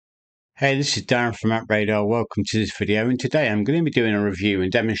Hey, this is Darren from App Radar. Welcome to this video, and today I'm going to be doing a review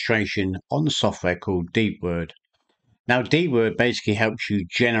and demonstration on the software called Deepword. Now, Deepword basically helps you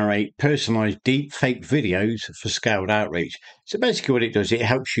generate personalized deepfake videos for scaled outreach. So basically what it does, it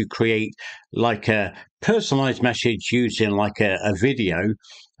helps you create like a personalized message using like a video,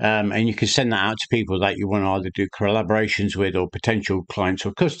 and you can send that out to people that you want to either do collaborations with or potential clients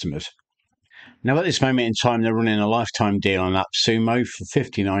or customers. Now, at this moment in time, they're running a lifetime deal on AppSumo for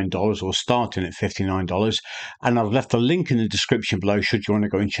 $59 or starting at $59. And I've left a link in the description below should you want to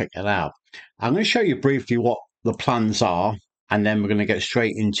go and check that out. I'm going to show you briefly what the plans are, and then we're going to get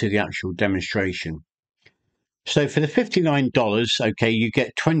straight into the actual demonstration. So for the $59, okay, you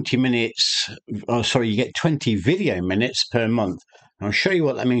get 20 minutes, you get 20 video minutes per month. And I'll show you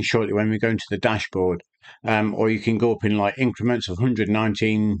what that means shortly when we go into the dashboard. Or you can go up in like increments of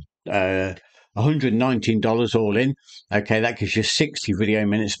 $119 all in. Okay, that gives you 60 video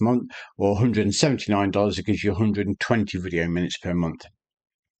minutes a month, or $179, it gives you 120 video minutes per month.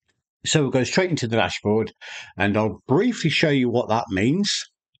 So we'll go straight into the dashboard and I'll briefly show you what that means,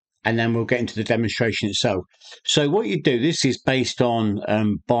 and then we'll get into the demonstration itself. So what you do, this is based on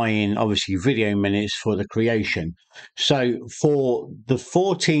buying obviously video minutes for the creation. So for the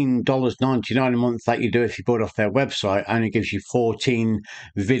 $14.99 a month that you do if you bought off their website, only gives you 14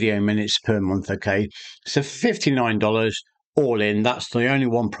 video minutes per month. Okay, so $59 all in, that's the only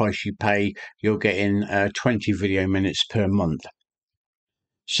one price you pay. You're getting 20 video minutes per month.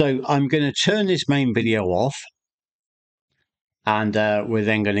 So I'm going to turn this main video off, and we're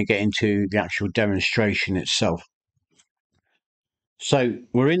then going to get into the actual demonstration itself. So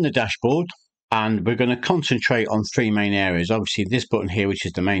we're in the dashboard and we're going to concentrate on three main areas. Obviously this button here, which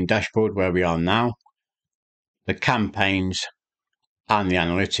is the main dashboard where we are now, the campaigns and the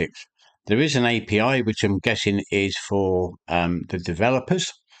analytics. There is an API which I'm guessing is for the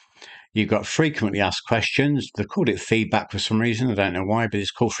developers. You've got frequently asked questions. They called it feedback for some reason. I don't know why, but it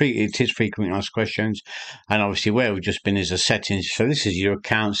is frequently asked questions. And obviously where we've just been is the settings. So this is your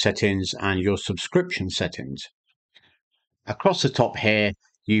account settings and your subscription settings. Across the top here,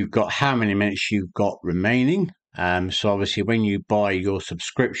 you've got how many minutes you've got remaining. So obviously when you buy your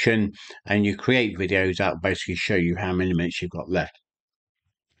subscription and you create videos, that will basically show you how many minutes you've got left.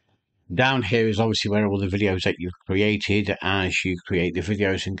 Down here is obviously where all the videos that you've created as you create the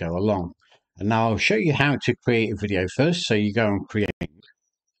videos and go along. And now I'll show you how to create a video first. So you go and create.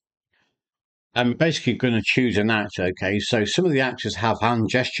 I'm basically going to choose an actor. Okay, so some of the actors have hand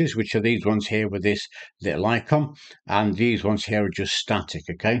gestures, which are these ones here with this little icon, and these ones here are just static.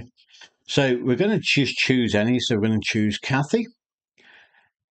 Okay, so we're going to just choose any. So we're going to choose Kathy.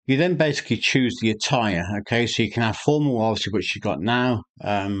 You then basically choose the attire, okay? So you can have formal, obviously, which you've got now,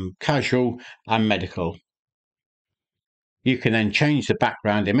 casual and medical. You can then change the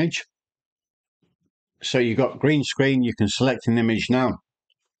background image. So you've got green screen, you can select an image now.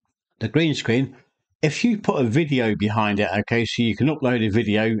 The green screen, if you put a video behind it, okay, so you can upload a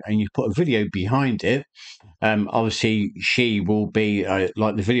video and you put a video behind it, obviously she will be,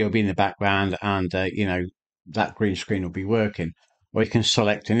 like the video will be in the background and, you know, that green screen will be working. Or you can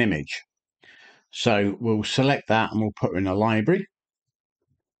select an image. So we'll select that and we'll put it in a library.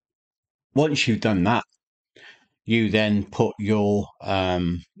 Once you've done that, you then put your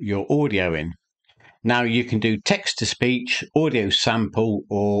audio in. Now you can do text to speech, audio sample,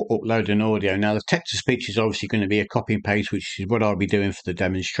 or upload an audio. Now the text to speech is obviously going to be a copy and paste, which is what I'll be doing for the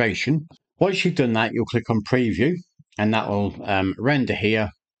demonstration. Once you've done that, you'll click on preview and that will render here.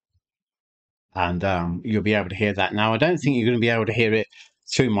 And you'll be able to hear that. Now, I don't think you're going to be able to hear it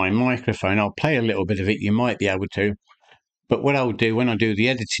through my microphone. I'll play a little bit of it. You might be able to. But what I'll do when I do the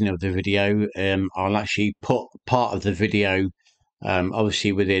editing of the video, I'll actually put part of the video,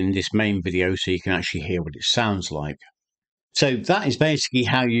 obviously within this main video, so you can actually hear what it sounds like. So that is basically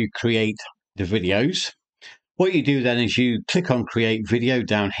how you create the videos. What you do then is you click on create video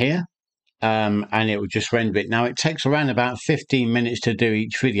down here. And it will just render it. Now, it takes around about 15 minutes to do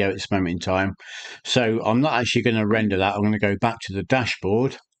each video at this moment in time. So I'm not actually going to render that. I'm going to go back to the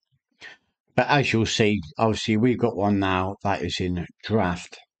dashboard. But as you'll see, obviously, we've got one now that is in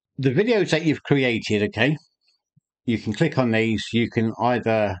draft. The videos that you've created, okay, you can click on these. You can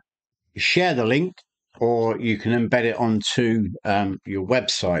either share the link or you can embed it onto your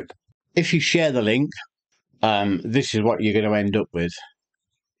website. If you share the link, this is what you're going to end up with.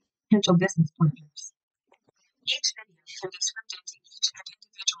 Potential business partners. Each video can be scripted to each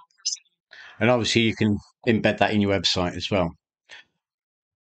individual person. And obviously you can embed that in your website as well.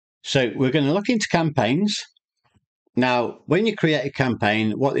 So we're going to look into campaigns. Now, when you create a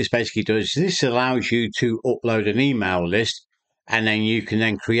campaign, what this basically does is this allows you to upload an email list and then you can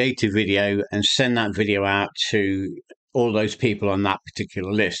then create a video and send that video out to all those people on that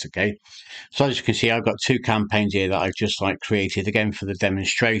particular list. Okay, so as you can see, I've got 2 campaigns here that I've just created again for the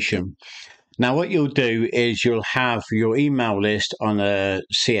demonstration. Now what you'll do is you'll have your email list on a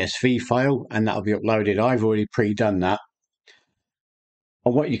CSV file, and that'll be uploaded. I've already pre-done that.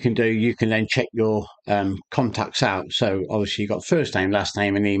 And what you can do, you can then check your contacts out. So obviously you've got first name, last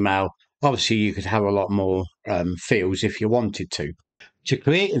name, and email. Obviously you could have a lot more fields if you wanted to. To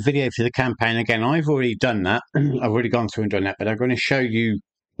create a video for the campaign, again, I've already done that. I've already gone through and done that, but I'm going to show you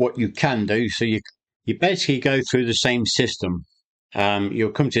what you can do. So you basically go through the same system.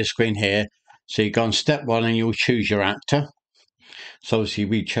 You'll come to the screen here. So you go on step 1 and you'll choose your actor. So obviously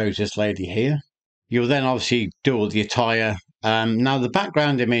we chose this lady here. You'll then obviously do all the attire. Now the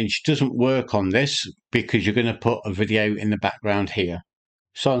background image doesn't work on this because you're going to put a video in the background here.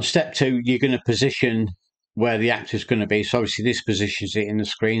 So on step 2, you're going to position where the actor is going to be. So obviously this positions it in the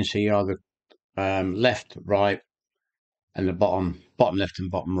screen. So you are the left, right, and the bottom left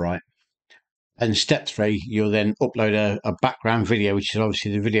and bottom right. And step 3, you'll then upload a background video, which is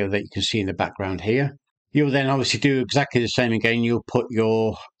obviously the video that you can see in the background here. You'll then obviously do exactly the same again. You'll put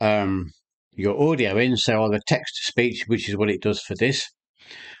your audio in, so either text to speech, which is what it does for this.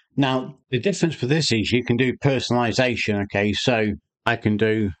 Now, the difference for this is you can do personalization. Okay, so I can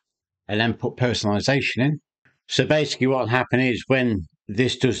do and then put personalization in. So basically what will happen is when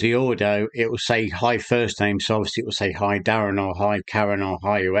this does the audio, it will say hi first name. So obviously it will say hi Darren or hi Karen or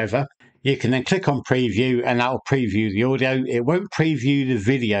hi whoever. You can then click on preview and that will preview the audio. It won't preview the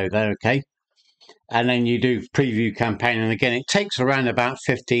video though, okay? And then you do preview campaign. And again, it takes around about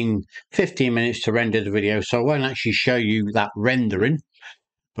 15 minutes to render the video. So I won't actually show you that rendering,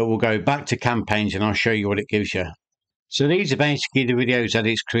 but we'll go back to campaigns and I'll show you what it gives you. So these are basically the videos that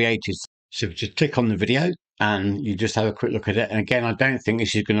it's created. So just click on the video and you just have a quick look at it. And again, I don't think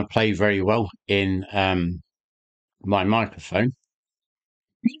this is going to play very well in my microphone.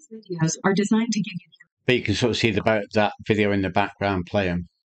 These videos are designed to give you... But you can sort of see that video in the background playing.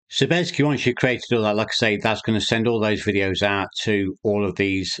 So basically, once you've created all that, like I say, that's going to send all those videos out to all of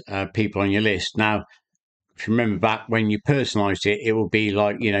these people on your list. Now, if you remember back when you personalized it, it will be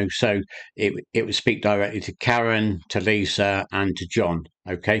like, so it would speak directly to Karen, to Lisa, and to John.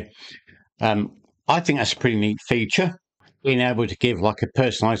 Okay. I think that's a pretty neat feature, being able to give like a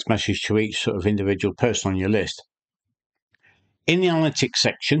personalized message to each sort of individual person on your list. In the analytics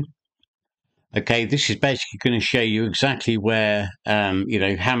section, okay, this is basically going to show you exactly where, how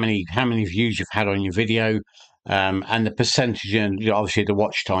many views you've had on your video, and the percentage and obviously the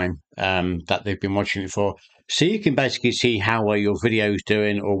watch time that they've been watching it for. So you can basically see how well your video is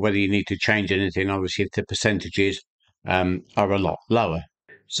doing or whether you need to change anything, obviously, if the percentages are a lot lower.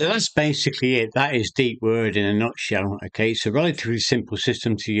 So that's basically it. That is Deepword in a nutshell. Okay, it's a relatively simple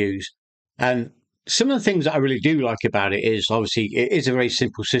system to use. And some of the things that I really do like about it is obviously it is a very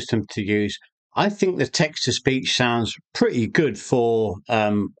simple system to use. I think the text to speech sounds pretty good for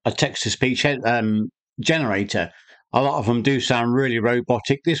a text to speech generator. A lot of them do sound really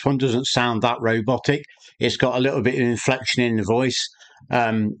robotic. This one doesn't sound that robotic. It's got a little bit of inflection in the voice,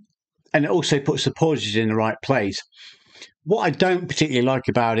 and it also puts the pauses in the right place. What I don't particularly like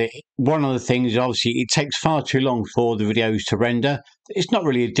about it, one of the things is obviously it takes far too long for the videos to render. It's not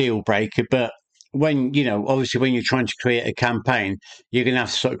really a deal breaker, but when, obviously when you're trying to create a campaign, you're going to have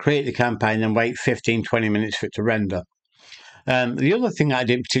to sort of create the campaign and wait 15, 20 minutes for it to render. The other thing that I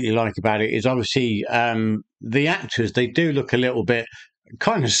didn't particularly like about it is obviously the actors, they do look a little bit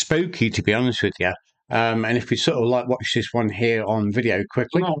kind of spooky, to be honest with you. And if we sort of watch this one here on video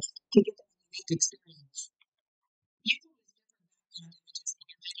quickly. To get a unique experience. You can use different background images in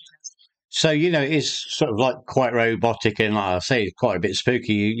your videos. So, it's sort of like quite robotic and, like I say, it's quite a bit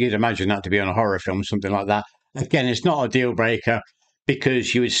spooky. You'd imagine that to be on a horror film, something like that. Again, it's not a deal breaker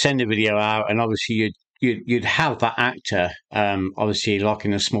because you would send a video out and obviously you'd have that actor, obviously, like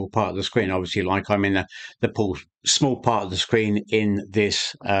in a small part of the screen. Obviously, like I'm in the small part of the screen in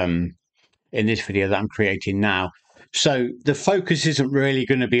this video that I'm creating now. So the focus isn't really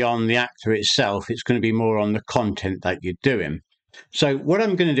going to be on the actor itself. It's going to be more on the content that you're doing. So what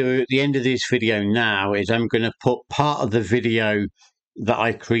I'm going to do at the end of this video now is I'm going to put part of the video that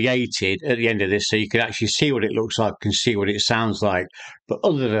I created at the end of this so you can actually see what it looks like and see what it sounds like. But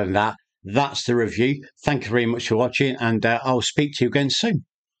other than that, that's the review. Thank you very much for watching, and I'll speak to you again soon.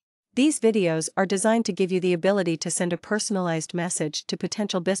 These videos are designed to give you the ability to send a personalized message to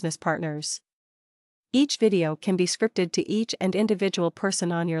potential business partners. Each video can be scripted to each and individual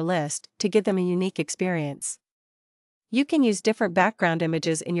person on your list to give them a unique experience. You can use different background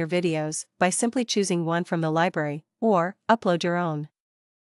images in your videos by simply choosing one from the library, or upload your own.